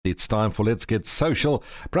It's time for Let's Get Social,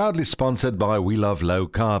 proudly sponsored by We Love Low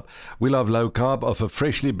Carb. We Love Low Carb offer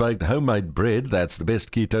freshly baked homemade bread that's the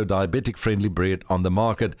best keto diabetic-friendly bread on the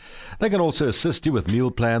market. They can also assist you with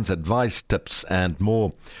meal plans, advice, tips and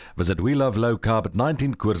more. Visit We Love Low Carb at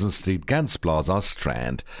 19 Curzon Street, Gans Plaza,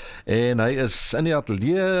 Strand. En hy is in die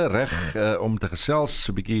atelier reg om te gesels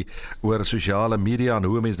so 'n bietjie oor sosiale media en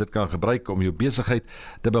hoe mense dit kan gebruik om jou besigheid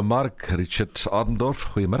te bemark. Richard Adendorf,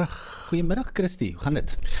 goeiemôre. Goeiemiddag Christie, hoe gaan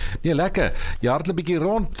dit? Nee, lekker. Jy hardloop 'n bietjie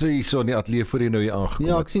rond hier so in die ateljee voor jy nou hier aangekom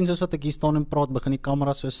het. Ja, ek sien soos wat ek hier staan en praat, begin die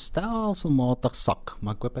kamera so stelselmatig sak,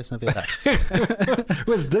 maar ek hoop hy's nou weer reg.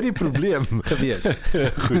 Was dit die probleem? Gewees.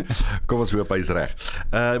 Goed, kom ons hoop hy's reg.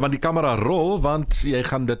 Want die kamera rol, want jy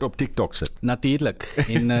gaan dit op TikTok sit. Natuurlik,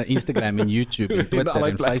 en Instagram en YouTube en Twitter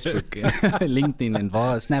en Facebook en LinkedIn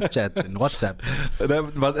en Snapchat en WhatsApp.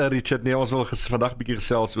 Wat Richard, nee, ons wil vandag 'n bietjie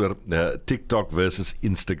gesels oor TikTok versus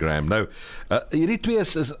Instagram. Nou, hierdie twee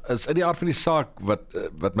is in die aard van die saak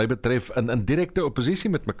wat my betref in direkte oppositie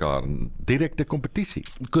met mekaar, in direkte kompetisie.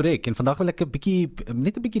 Korrek, en vandag wil ek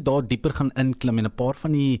net 'n bietjie daar dieper gaan inklim en 'n paar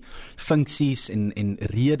van die funksies en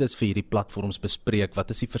redes vir hierdie platforms bespreek. Wat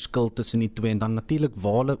is die verskil tussen die twee en dan natuurlik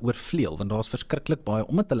waar hulle oorvleuel, want daar's verskriklik baie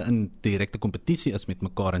omdat hulle in direkte kompetisie is met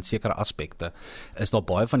mekaar in sekere aspekte. Is daar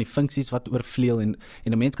baie van die funksies wat oorvleuel en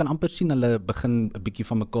 'n mens kan amper sien hulle begin 'n bietjie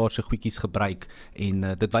van mekaar se goedjies gebruik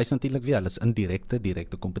en dit wys natuurlik weer, hulle is in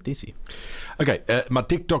direkte kompetisie. Okay, maar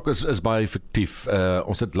TikTok is baie effektief.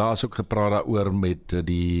 Ons het laas ook gepraat daaroor met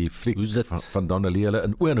die fliek van Donnelly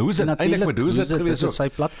en Hoezit, eintlik met Hoezit gewees. Dit is sy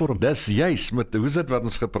platform. Dis juist met Hoezit wat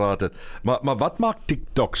ons gepraat het. Maar wat maak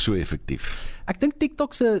TikTok so effektief? Ek dink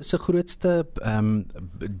TikTok se grootste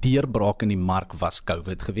deurbraak in die mark was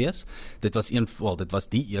COVID gewees. Dit was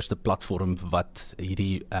die eerste platform wat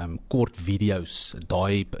hierdie kort video's,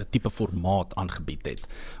 daai tipe formaat aangebied het.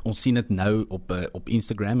 Ons sien dit nou op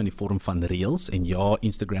Instagram in die vorm van Reels en ja,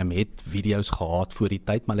 Instagram het video's gehad voor die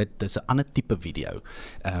tyd, maar dit is 'n ander tipe video.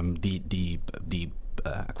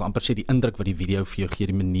 Ek wil amper sê die indruk wat die video vir jou gee,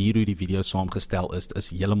 die manier hoe die video saamgestel is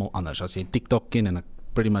heeltemal anders. As jy TikTok ken, en ek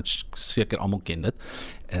pretty much seker almal ken dit.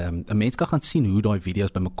 'n Mens kan gaan sien hoe daai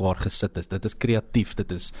video's bymekaar gesit is. Dit is kreatief,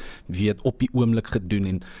 dit is op die oomblik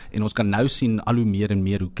gedoen en ons kan nou sien al hoe meer en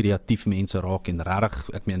meer hoe kreatief mense raak en regtig,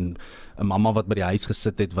 ek meen 'n mamma wat by die huis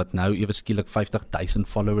gesit het wat nou ewe skielik 50,000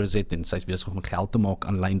 followers het en sy's besig om geld te maak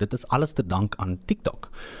aanlyn. Dit is alles te dank aan TikTok.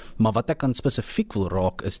 Maar wat ek aan spesifiek wil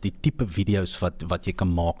raak is die tipe video's wat jy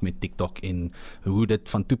kan maak met TikTok en hoe dit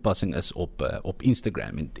van toepassing is op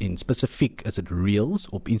Instagram en spesifiek is dit Reels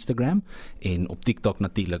op Instagram en op TikTok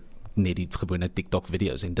natuurlik net die gewone TikTok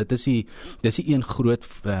video's en dit is die een groot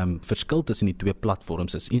verskil tussen die twee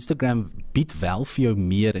platforms is Instagram bied wel vir jou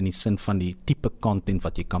meer in die sin van die tipe content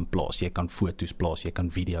wat jy kan plaas. Jy kan foto's plaas, jy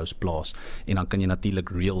kan video's plaas en dan kan jy natuurlik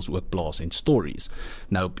Reels ook plaas en stories.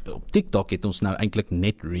 Nou op TikTok het ons nou eintlik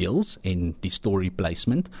net Reels en die story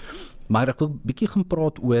placement, maar ek wil bietjie gaan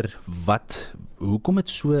praat oor hoekom dit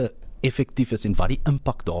so effektief is en wat die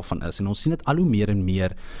impak daarvan is en ons sien dit al hoe meer en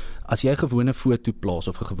meer. As jy 'n gewone foto plaas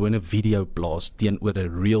of 'n gewone video plaas teenoor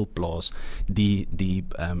 'n reel plaas, die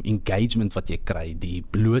engagement wat jy kry, die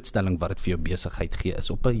blootstelling wat dit vir jou besigheid gee, is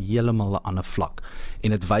op 'n heeltemal 'n ander vlak.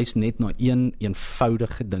 En dit wys net na een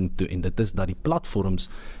eenvoudige ding toe en dit is dat die platforms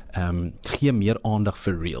gee meer aandag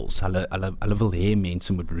vir Reels. Hulle wil hê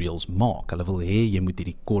mense moet Reels maak. Hulle wil hê jy moet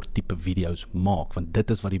hierdie kort tipe video's maak want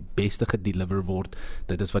dit is wat die beste gedeliver word.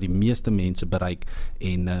 Dit is wat die meeste mense bereik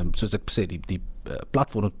en soos ek sê die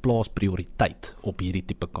platform plaas prioriteit op hierdie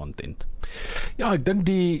tipe content. Ja, ek dink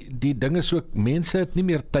die ding is ook mense het nie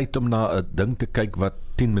meer tyd om na 'n ding te kyk wat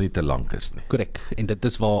 10 minute lank is nie. Korrek. En dit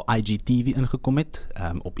is waar IGTV ingekom het.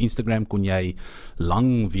 Op Instagram kon jy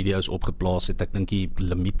lang video's opgeplaas het. Ek dink die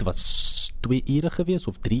limiet was 2 ure gewees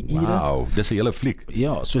of 3 ure. Wow, dis 'n hele fliek.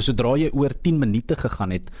 Ja, so sodra jy oor 10 minute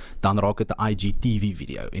gegaan het, dan raak dit 'n IGTV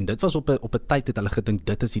video. En dit was op 'n tyd het hulle gedink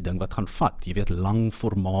dit is die ding wat gaan vat. Jy weet, lang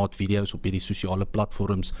formaat video's op hierdie sosiale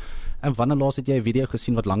platforms. En wanneer laas het jy 'n video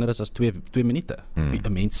gesien wat langer is as 2 minute?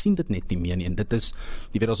 'n Mens sien dit net nie meer nie en dit is,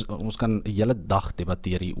 jy weet, ons kan 'n hele dag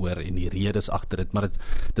debatteer hieroor en die redes agter dit, maar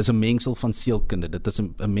dit is 'n mengsel van sielkunde, dit is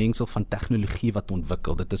 'n mengsel van tegnologie wat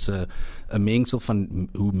ontwikkel, dit is 'n mengsel van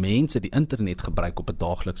hoe mense die internet gebruik op 'n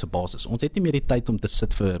daaglikse basis. Ons het nie meer die tyd om te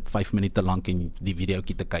sit vir 5 minute lank en die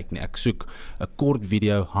videoetjie te kyk nie. Ek soek 'n kort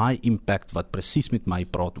video, high impact wat presies met my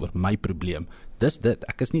praat oor my probleem. Dis dit.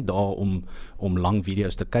 Ek is nie daar om lang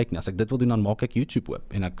video's te kyk nie. As ek dit wil doen, dan maak ek YouTube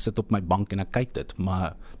oop en ek sit op my bank en ek kyk dit.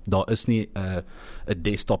 Maar daar is nie 'n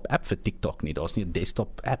desktop app vir TikTok nie. Daar's nie 'n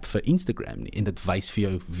desktop app vir Instagram nie. En dit wys vir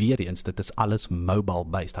jou weer eens, dit is alles mobile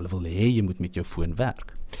based. Hulle wil hê jy moet met jou foon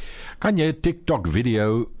werk. Kan jy 'n TikTok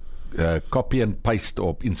video copy and paste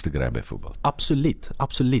op Instagram byvoorbeeld.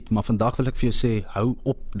 Absoluut, maar vandag wil ek vir jou sê, hou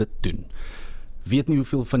op dit doen. Weet nie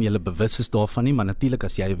hoeveel van julle bewus is daarvan nie, maar natuurlik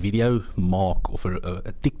as jy 'n video maak of 'n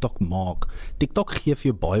TikTok maak, TikTok gee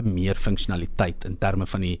vir jou baie meer funksionaliteit in terme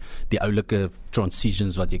van die oulike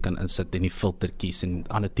transitions wat jy kan insit en die filtertjies en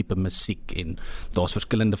ander tipe musiek en daar's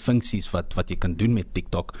verskillende funksies wat jy kan doen met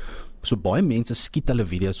TikTok. So baie mense skiet hulle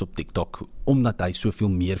video's op TikTok omdat hy soveel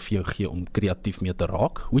meer vir jou gee om kreatief mee te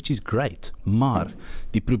raak, which is great. Maar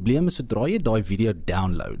die probleem is sodra jy daai video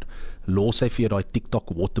download, los hy vir jou daai TikTok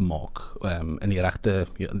watermark in die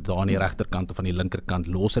daar aan die regterkant of aan die linkerkant,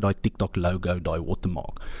 los hy daai TikTok logo, daai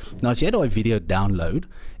watermark. Nou as jy daai video download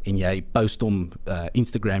en jy post hom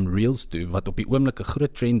Instagram Reels toe, wat op die oomblik 'n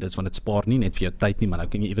groot trend is, want dit spaar nie net vir jou tyd nie, maar nou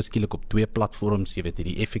kan jy ewe skielik op 2 platforms, jy weet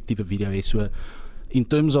hierdie effektiewe video hê. So in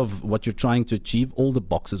terms of what you're trying to achieve, all the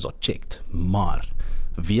boxes are checked. Maar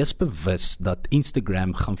wees bewus dat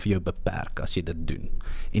Instagram gaan vir jou beperk as jy dit doen.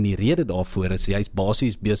 En die rede daarvoor is jy's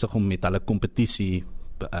basies besig om met hulle kompetisie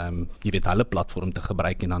jy weet hulle platform te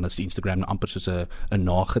gebruik en dan is Instagram amper soos 'n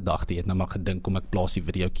nagedagte. Jy het nou maar gedink kom ek plaas die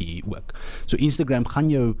videoetjie hier ook. So Instagram gaan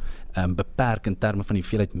jou beperk in terme van die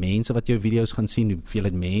hoeveelheid mense wat jou video's gaan sien, die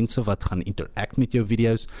hoeveelheid mense wat gaan interact met jou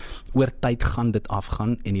video's. Oor tyd gaan dit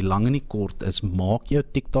afgaan en die lang en die kort is maak jou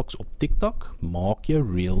TikToks op TikTok, maak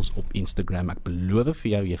jou Reels op Instagram. Ek beloof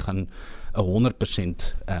vir jou, jy gaan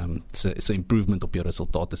 100% se improvement op jou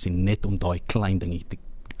resultate sien net om daai klein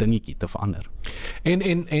dingetjie te verander.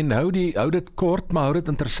 En hou dit kort, maar hou dit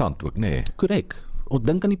interessant ook, nee. Korrek. Of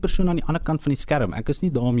dink aan die persoon aan die ander kant van die skerm. Ek is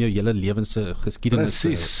nie daar om jou hele lewens geskiedenis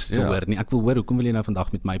te hoor nie. Ek wil hoor hoekom wil jy nou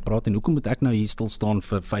vandag met my praat en hoekom moet ek nou hier stil staan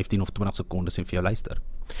vir 15 of 20 sekondes en vir jou luister?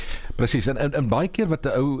 Presies, en baie keer wat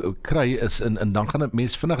 'n ou kry is en dan gaan 'n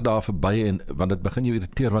mens vinnig daar verby want dit begin jou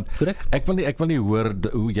irriteer want ek wil nie hoor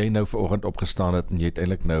hoe jy nou vanoggend opgestaan het en jy het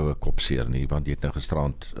eintlik nou 'n kop seer nie want jy het nou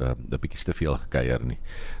gisterand 'n bietjie te veel gekuier nie.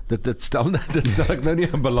 Dit stel ek nou nie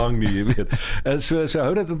in belang nie, jy weet. So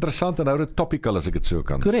hou dit interessant en hou dit topical as ek dit so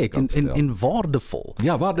kan. Korrek, en waardevol.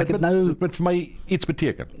 Ja, dit moet vir my iets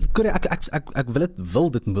beteken. Korrek, ek wil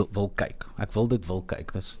dit kyk. Ek wil dit wil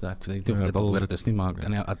kyk. Ek weet nie of dit woord is nie, maar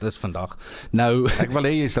dit is vandag. Nou ek wil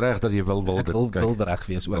hê jy's reg dat jy wil dit kyk. Ek wil reg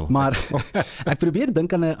wees ook. Maar ek probeer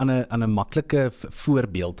dink aan 'n maklike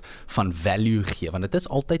voorbeeld van value gee, want dit is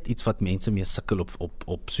altyd iets wat mense mee sukkel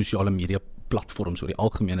op sosiale media platforms oor die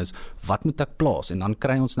algemeen is, wat moet ek plaas? En dan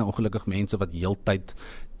kry ons nou ongelukkig mense wat heeltyd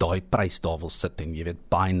daai prys daar wil sit en jy weet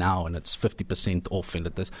buy now and it's 50% off en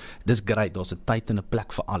dis great, daar's 'n tyd en 'n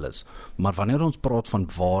plek vir alles. Maar wanneer ons praat van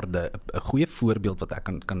waarde, 'n goeie voorbeeld wat ek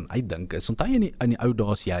kan uitdink is, onthou jy in die ou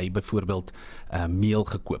dae as jy byvoorbeeld meel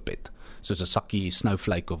gekoop het, soos 'n sakkie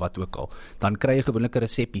snowflake of wat ook al, dan kry jy gewoonlik 'n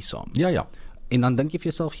resepie saam. Ja. En dan dink jy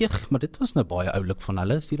vir jouself, maar dit was nou baie oulik van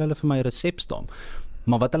hulle, stuur hulle vir my 'n resep saam.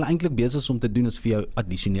 Maar wat hulle eintlik besig is om te doen is vir jou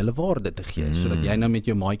addisionele waarde te gee, sodat jy nou met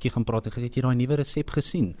jou maatjie gaan praat en gesê jy daai nuwe resep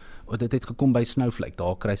gesien. Of dit het gekom by Snowflake,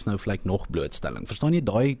 daar kry Snowflake nog blootstelling. Verstaan jy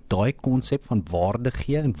daai konsep van waarde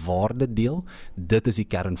gee en waarde deel? Dit is die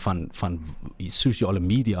kern van sosiale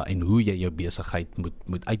media en hoe jy jou besigheid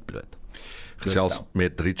moet uitbloot. Gesels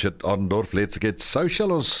met Richard Adendorff, Let's Get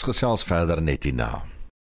Social, ons gesels verder net hierna.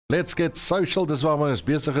 Let's Get Social, dis waar ons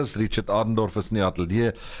besig is. Richard Adendorff is in die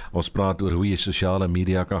ateljee. Ons praat oor hoe jy sosiale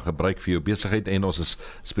media kan gebruik vir jou besigheid en ons is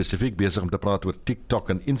spesifiek besig om te praat oor TikTok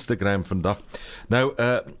en Instagram vandag. Nou,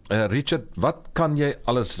 Richard, wat kan jy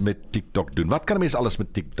alles met TikTok doen? Wat kan 'n mens alles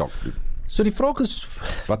met TikTok doen? So die vraag is,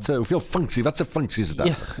 hoeveel funksie, wat se funksies is daar?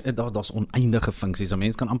 Ja, daar's oneindige funksies. 'n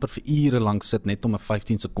Mens kan amper vir ure lank sit net om 'n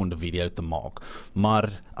 15 sekonde video te maak.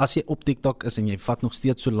 Maar as jy op TikTok is en jy vat nog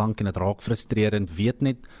steeds so lank en dit raak frustrerend, weet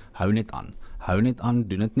net, hou net aan,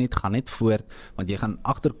 doen dit net, gaan net voort, want jy gaan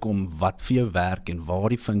agterkom wat vir jou werk en waar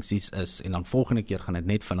die funksies is en dan volgende keer gaan dit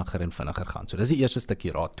net vinniger en vinniger gaan. So dis die eerste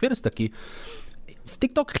stukkie raad. Tweede stukkie,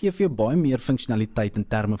 TikTok gee vir jou baie meer funksionaliteit in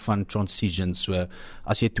terme van transitions. So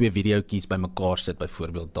as jy 2 videoetjies bymekaar sit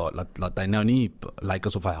byvoorbeeld, laat hy nou nie lyk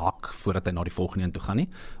asof hy hak voordat hy na die volgende een toe gaan nie.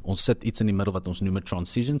 Ons sit iets in die middel wat ons noem 'n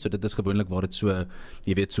transition. So dit is gewoonlik waar dit so,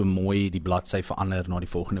 jy weet, so mooi die bladsy verander na die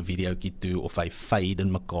volgende videoetjie toe of hy fade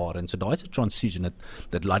in mekaar en so daai is 'n transition.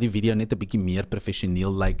 Dit laat die video net 'n bietjie meer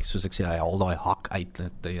professioneel lyk, soos ek sê, hy haal daai hak uit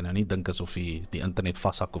dat jy nou nie dink asof hy die internet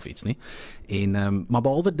vashak of iets nie. En maar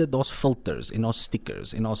behalwe dit, daar's filters en daar's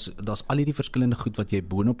stickers en daar's al hierdie verskillende goed wat jy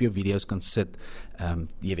boonop jou video's kan sit.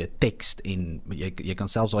 Jy weet, teks en jy kan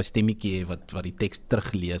selfs daai stemmetjie hê wat die teks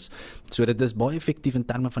teruglees. So dit is baie effektief in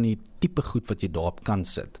terme van die tipe goed wat jy daarop kan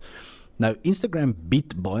sit. Nou Instagram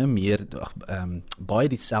bied baie meer baie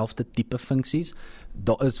dieselfde tipe funksies.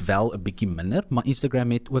 Daar is wel 'n bietjie minder, maar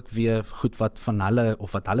Instagram het ook weer goed wat van hulle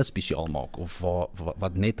of wat hulle spesiaal maak of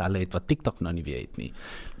wat net hulle het wat TikTok nou nie weer het nie.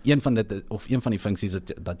 Een van die funksies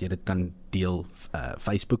dat jy dit kan deel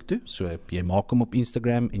Facebook toe. So jy maak hom op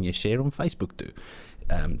Instagram en jy share hom Facebook toe.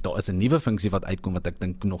 Daar is 'n nuwe funksie wat uitkom wat ek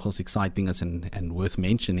dink nogals exciting is and worth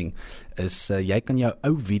mentioning is jy kan jou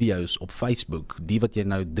ou video's op Facebook, die wat jy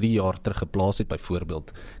nou 3 jaar terug geplaas het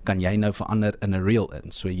byvoorbeeld, kan jy nou verander in 'n reel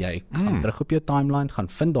in. So jy gaan terug op jou timeline, gaan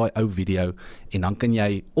vind daai ou video en dan kan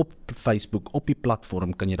jy op Facebook, op die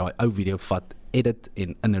platform kan jy daai ou video vat, edit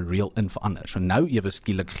en in 'n reel in verander. So nou ewe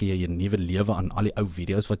skielik gee jy 'n nuwe lewe aan al die ou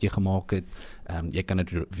video's wat jy gemaak het. Jy kan dit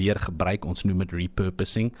weer gebruik, ons noem dit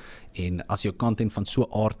repurposing. En as jou content van so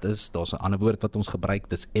aard is, daar's 'n ander woord wat ons gebruik,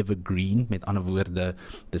 dis evergreen. Met ander woorde,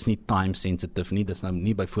 dis nie time sensitive nie. Dis nou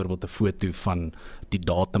nie byvoorbeeld 'n foto van die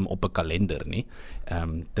datum op 'n kalender nie.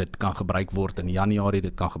 Dit kan gebruik word in Januarie,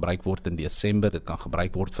 dit kan gebruik word in Desember, dit kan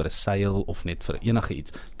gebruik word vir 'n sale of net vir enige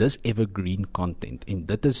iets. Dis evergreen content en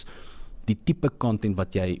dit is die tipe content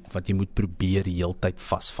wat jy moet probeer die heeltyd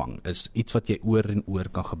vasvang, is iets wat jy oor en oor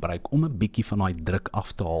kan gebruik om 'n bietjie van daai druk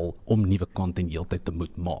af te haal om nuwe content heeltyd te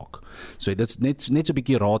moet maak. So dit's net so 'n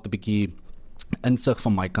bietjie raad, 'n bietjie insig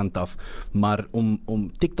van my kant af, maar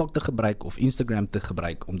om TikTok te gebruik of Instagram te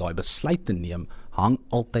gebruik om daai besluit te neem, hang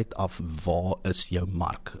altyd af waar is jou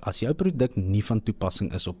mark. As jou produk nie van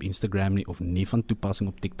toepassing is op Instagram nie of nie van toepassing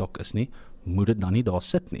op TikTok is nie, moet dit dan nie daar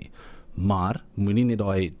sit nie. Maar moenie net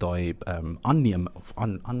daai aanneming,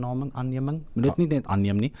 moet dit nie net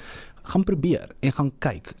aanneem nie. Gaan probeer en gaan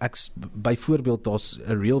kyk. Byvoorbeeld daar's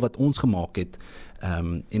 'n reel wat ons gemaak het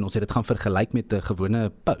en ons het dit gaan vergelyk met 'n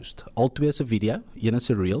gewone post. Albei is 'n video, een is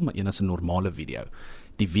 'n reel, maar een is 'n normale video.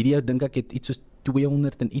 Die video dink ek het iets soos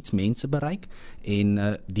 200 en iets mense bereik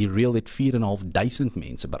en die reel het 4.500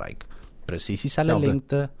 mense bereik. Presies dieselfde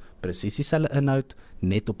lengte, presies dieselfde inhoud,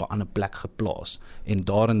 net op 'n ander plek geplaas. En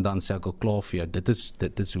daarin dan sê ek al klaar vir jou,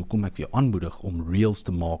 dit is hoekom ek jou aanmoedig om reels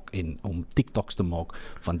te maak en om TikToks te maak,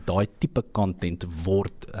 want daai tipe content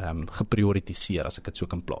word geprioritiseer, as ek dit so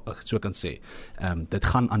kan sê. Dit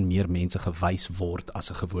gaan aan meer mense gewys word as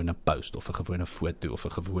 'n gewone post of 'n gewone foto of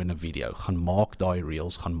 'n gewone video. Gaan maak daai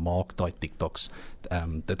reels, gaan maak daai TikToks.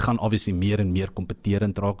 Dit gaan obviously meer en meer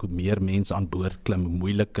kompeterend raak, hoe meer mense aan boord klim, hoe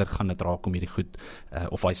moeiliker gaan dit raak om hierdie goed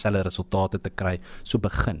of daai selfe resultate te kry. So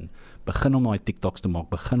begin om daai TikToks te maak,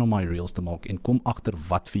 begin om daai reels te maak en kom agter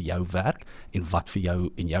wat vir jou werk en wat vir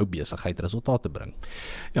jou en jou besigheid resultate bring.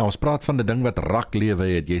 Ja, ons praat van 'n ding wat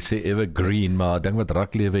raklewe het. Jy sê evergreen, maar 'n ding wat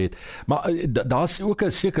raklewe het. Maar daar's ook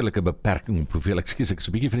 'n sekerlike beperking op hoeveel, ek is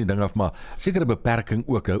 'n bietjie van die ding af, maar sekere beperking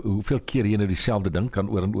ook, hoeveel keer jy nou dieselfde ding kan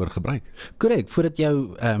oor en oor gebruik. Korrek, voordat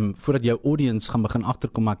jou audience gaan begin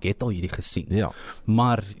agterkom, ek het al hierdie gesien. Ja.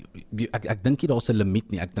 Maar ek dink nie daar's 'n limiet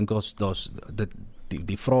nie. Ek dink daar's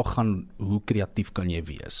die vraag gaan, hoe kreatief kan jy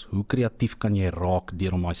wees? Hoe kreatief kan jy raak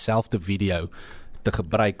deur om dieselfde video te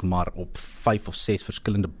gebruik, maar op 5 of 6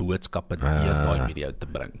 verskillende boodskappe deur daai video te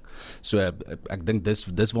bring. So ek dink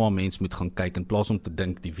dis waar 'n mens moet gaan kyk, in plaas om te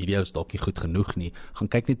dink die video is dalk nie goed genoeg nie, gaan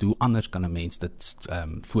kyk net hoe anders kan 'n mens dit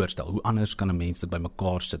voorstel, hoe anders kan 'n mens dit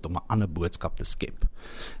bymekaar sit om 'n ander boodskap te skep.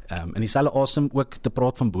 In dieselfde asem ook te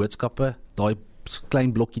praat van boodskappe, daai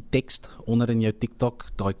klein blokkie tekst onder in jou TikTok,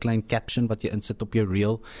 daai klein caption wat jy insit op jou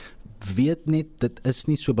reel, weet net, dit is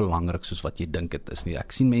nie so belangrik soos wat jy dink dit is nie.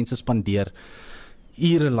 Ek sien mense spandeer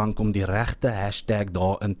ure lank om die regte hashtag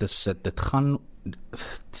daarin te sit. Dit gaan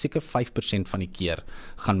seker 5% van die keer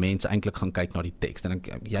gaan mense eintlik gaan kyk na die teks. En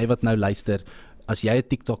jy wat nou luister, as jy 'n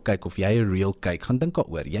TikTok kyk of jy 'n reel kyk, gaan dink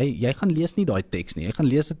daaroor. Jy gaan lees nie daai teks nie. Jy gaan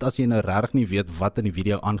lees dit as jy nou regtig nie weet wat in die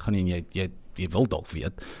video aangaan en jy wil dalk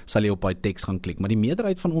weet, sal jy op daai teks gaan klik. Maar die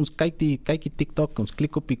meerderheid van ons kyk die TikTok, ons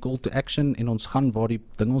klik op die call to action en ons gaan waar die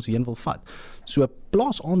ding ons heen wil vat. So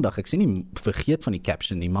plaas aandag. Ek sê nie vergeet van die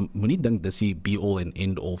caption nie, maar moenie dink dis die be all and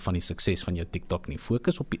end all van die sukses van jou TikTok nie.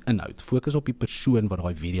 Fokus op die inhoud, fokus op die persoon wat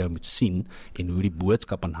daai video moet sien en hoe die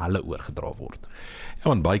boodskap aan hulle oorgedra word. Ja,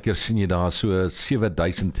 want baie keer sien jy daar so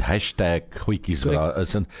 7000 hashtag goedjies wat daar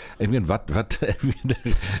is en ek meen wat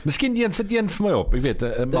miskien sit een vir my op, ek weet.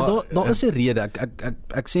 Daar is 'n rede.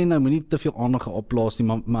 Ek sê nou moenie te veel aandag opplaas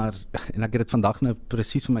nie, maar en ek het dit vandag nou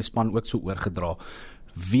presies vir my span ook so oorgedra.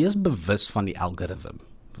 Wees bewus van die algoritme.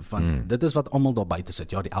 Dit is wat almal daar buite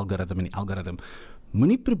sit. Ja, die algoritme.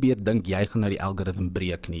 Moenie probeer dink jy gaan nou die algoritme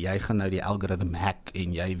breek nie. Jy gaan nou die algoritme hack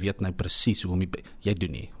en jy weet nou presies hoe om jy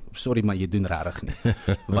doen nie. sorry, maar jy doen regtig nie.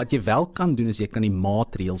 Wat jy wel kan doen is jy kan die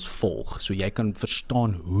maatreëls volg. So jy kan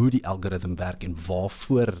verstaan hoe die algoritme werk en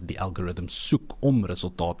waarvoor die algoritme soek om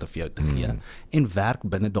resultate vir jou te gee en werk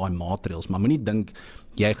binne daai maatreëls, maar moenie dink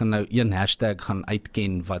jy gaan nou een hashtag gaan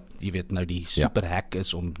uitken wat jy weet nou die super hack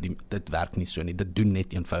is om dit werk nie so nie. Dit doen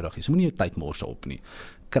net eenvoudig. Jy moenie jou tyd morse op nie.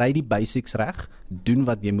 Kry die basics reg, doen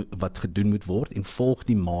wat gedoen moet word en volg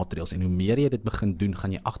die maatreëls en hoe meer jy dit begin doen,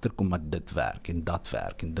 gaan jy agterkom dat dit werk en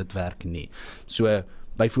dit werk nie. So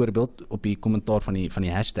byvoorbeeld op die kommentaar van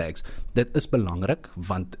die hashtags, dit is belangrik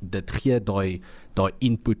want dit gee daai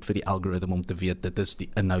input vir die algoritme om te weet dit is die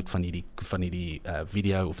inhoud van hierdie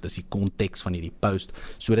video of dis die konteks van hierdie post.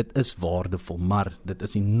 So dit is waardevol, maar dit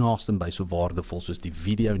is nie naaste by so waardevol soos die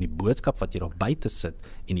video en die boodskap wat jy daar buite sit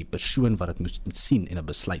en die persoon wat dit moet sien en 'n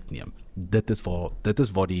besluit neem. Dit is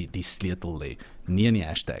waar die sleutel lê, nie in die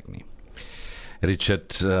hashtag nie.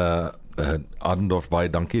 Richard Adendorf by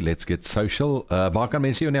dankie, Let's Get Social. Waar kan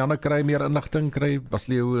mense jou in die hande kry, meer inligting kry, as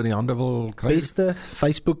jy jou in die hande wil kry? Beste,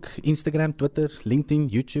 Facebook, Instagram, Twitter, LinkedIn,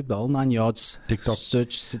 YouTube, the whole 9 yards, TikTok.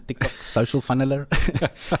 Search TikTok, social funneler,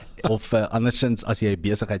 of andersins, as jy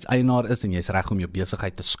besigheidseienaar is en jy's reg om jou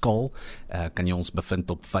besigheid te skaal, kan jy ons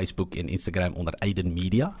bevind op Facebook en Instagram onder Aiden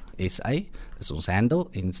Media, SA, dis ons handle,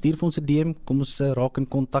 en stuur vir ons 'n DM, kom ons raak in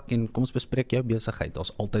kontak en kom ons bespreek jou besigheid,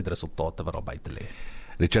 daar's altyd resultate wat daar buite lê.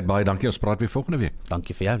 Richard, baie dankie, ons praat weer volgende week.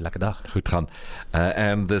 Dankie vir jou, lekker dag. Goed gaan.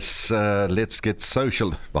 And this Let's Get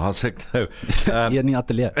Social, waar sê ek nou? Hier in die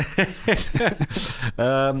ateljee.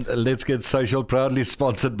 Let's Get Social, proudly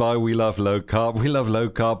sponsored by We Love Low Carb. We Love Low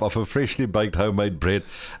Carb offer freshly baked homemade bread.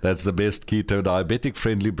 That's the best keto diabetic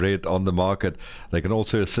friendly bread on the market. They can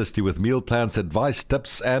also assist you with meal plans, advice,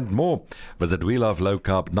 tips and more. Visit We Love Low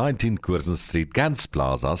Carb, 19 Curzon Street, Gans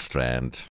Plaza, Strand.